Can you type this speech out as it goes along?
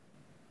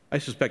I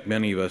suspect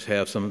many of us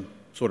have some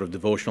sort of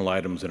devotional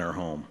items in our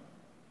home.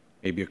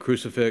 Maybe a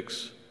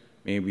crucifix,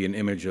 maybe an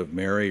image of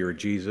Mary or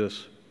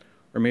Jesus,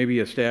 or maybe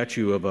a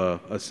statue of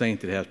a saint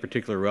that has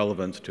particular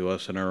relevance to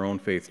us in our own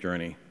faith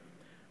journey.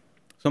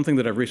 Something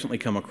that I've recently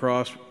come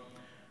across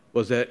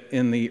was that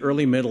in the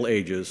early Middle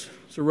Ages,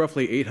 so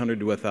roughly 800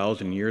 to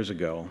 1,000 years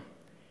ago,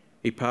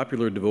 a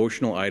popular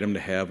devotional item to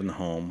have in the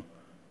home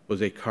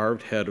was a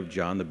carved head of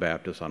John the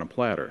Baptist on a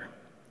platter.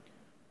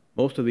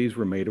 Most of these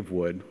were made of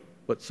wood,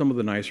 but some of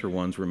the nicer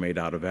ones were made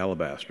out of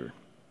alabaster.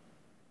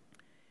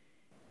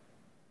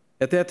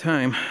 At that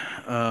time,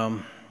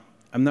 I'm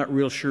not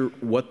real sure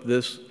what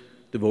this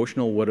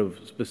devotional would have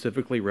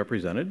specifically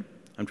represented.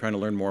 I'm trying to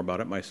learn more about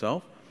it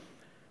myself.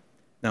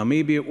 Now,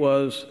 maybe it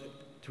was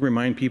to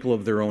remind people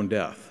of their own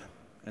death,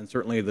 and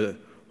certainly the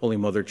Holy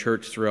Mother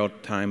Church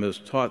throughout time has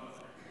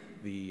taught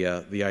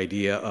the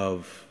idea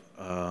of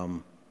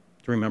to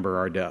remember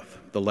our death.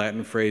 The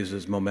Latin phrase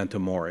is memento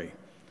mori.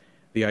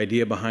 The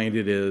idea behind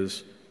it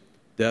is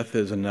death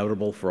is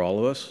inevitable for all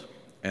of us,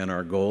 and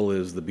our goal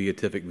is the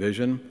beatific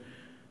vision.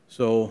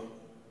 So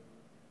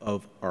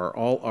are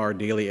all our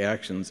daily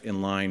actions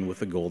in line with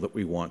the goal that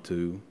we want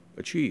to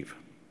achieve?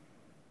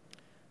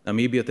 Now,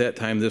 maybe at that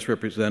time this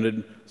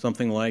represented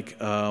something like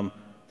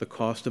the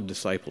cost of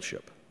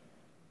discipleship.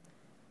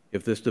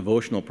 If this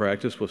devotional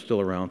practice was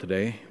still around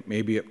today,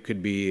 maybe it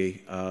could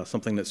be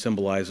something that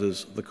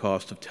symbolizes the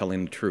cost of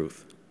telling the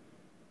truth.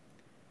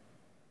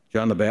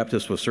 John the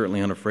Baptist was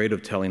certainly unafraid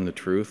of telling the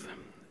truth,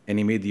 and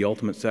he made the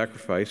ultimate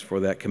sacrifice for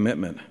that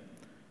commitment.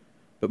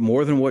 But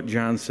more than what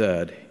John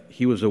said,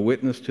 he was a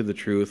witness to the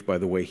truth by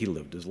the way he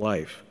lived his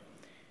life.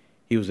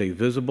 He was a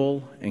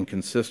visible and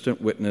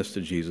consistent witness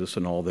to Jesus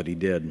in all that he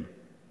did.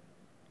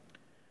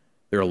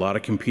 There are a lot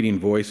of competing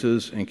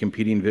voices and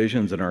competing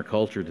visions in our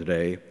culture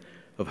today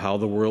of how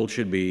the world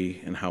should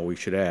be and how we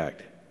should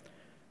act.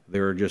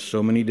 There are just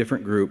so many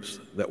different groups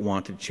that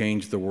want to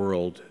change the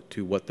world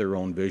to what their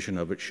own vision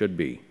of it should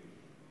be.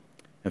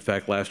 In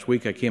fact, last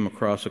week I came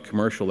across a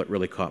commercial that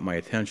really caught my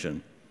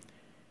attention.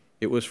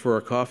 It was for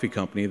a coffee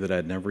company that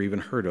I'd never even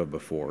heard of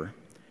before,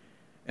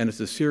 and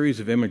it's a series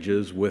of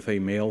images with a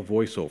male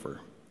voiceover.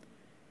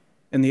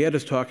 And the ad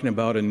is talking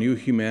about a new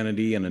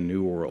humanity and a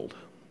new world.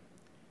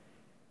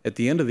 At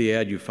the end of the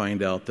ad, you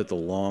find out that the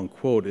long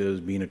quote is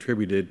being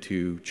attributed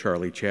to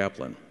Charlie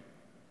Chaplin.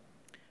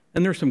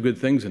 And there's some good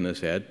things in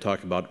this ad,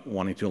 talk about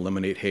wanting to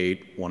eliminate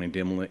hate, wanting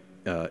to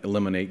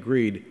eliminate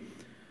greed.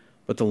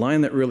 But the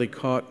line that really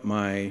caught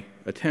my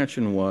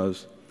attention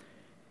was,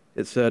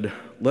 it said,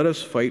 "Let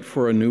us fight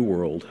for a new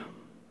world,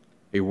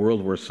 a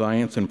world where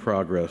science and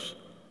progress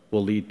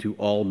will lead to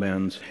all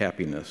men's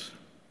happiness."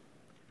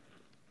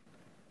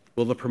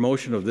 Well, the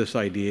promotion of this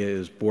idea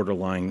is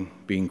borderline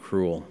being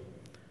cruel.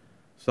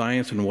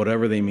 Science and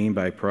whatever they mean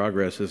by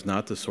progress is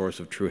not the source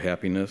of true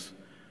happiness,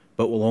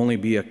 but will only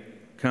be a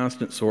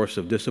constant source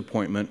of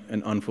disappointment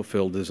and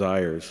unfulfilled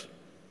desires.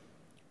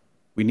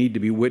 We need to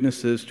be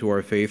witnesses to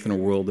our faith in a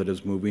world that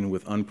is moving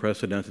with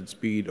unprecedented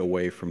speed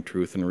away from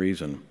truth and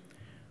reason.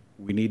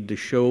 We need to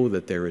show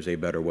that there is a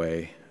better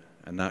way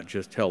and not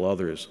just tell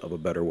others of a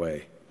better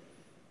way.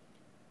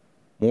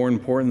 More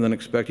important than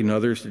expecting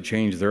others to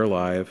change their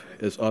life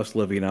is us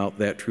living out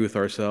that truth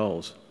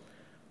ourselves,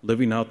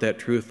 living out that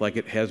truth like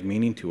it has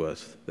meaning to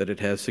us, that it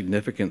has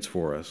significance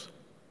for us.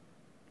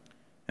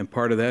 And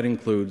part of that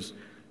includes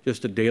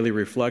just a daily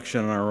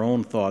reflection on our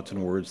own thoughts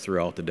and words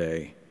throughout the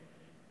day,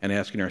 and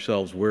asking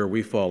ourselves where are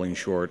we falling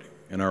short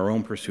in our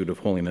own pursuit of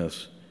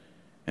holiness,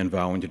 and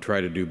vowing to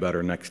try to do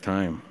better next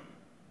time.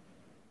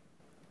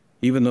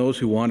 Even those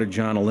who wanted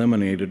John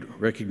eliminated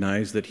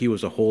recognized that he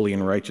was a holy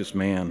and righteous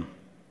man.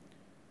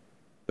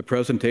 The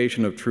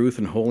presentation of truth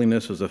and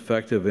holiness is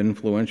effective and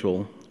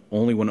influential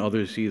only when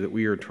others see that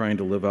we are trying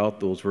to live out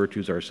those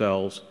virtues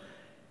ourselves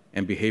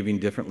and behaving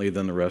differently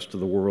than the rest of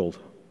the world.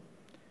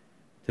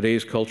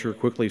 Today's culture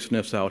quickly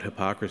sniffs out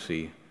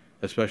hypocrisy,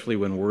 especially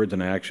when words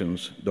and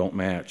actions don't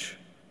match.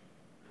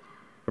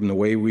 From the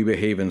way we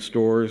behave in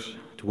stores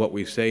to what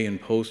we say and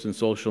post in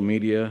social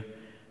media,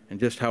 and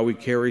just how we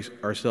carry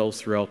ourselves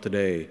throughout the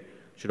day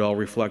should all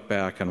reflect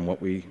back on what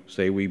we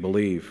say we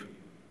believe.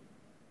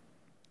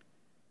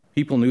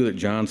 People knew that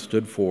John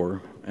stood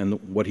for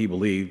and what he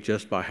believed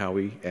just by how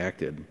he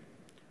acted.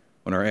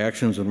 When our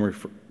actions and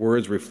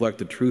words reflect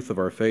the truth of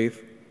our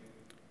faith,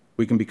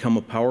 we can become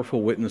a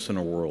powerful witness in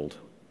a world,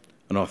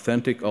 an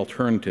authentic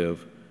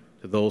alternative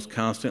to those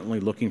constantly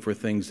looking for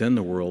things in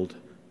the world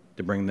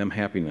to bring them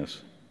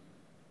happiness.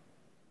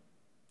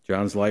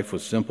 John's life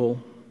was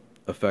simple,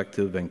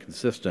 effective, and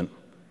consistent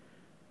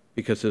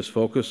because his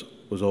focus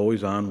was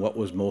always on what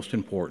was most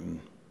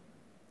important,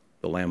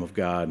 the Lamb of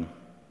God.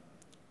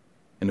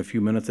 In a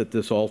few minutes at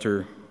this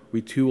altar, we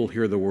too will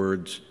hear the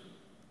words,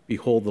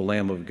 "Behold the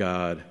Lamb of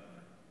God,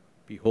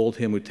 behold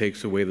him who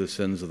takes away the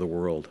sins of the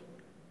world.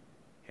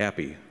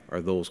 Happy are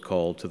those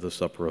called to the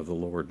supper of the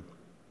Lord."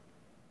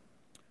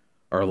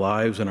 Our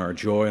lives and our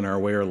joy and our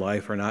way of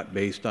life are not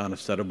based on a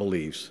set of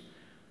beliefs,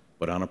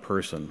 but on a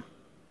person,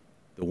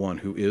 the one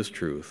who is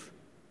truth,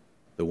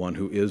 the one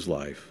who is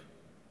life,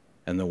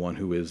 and the one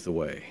who is the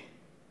way.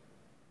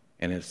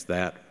 And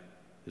that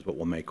is what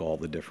will make all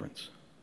the difference.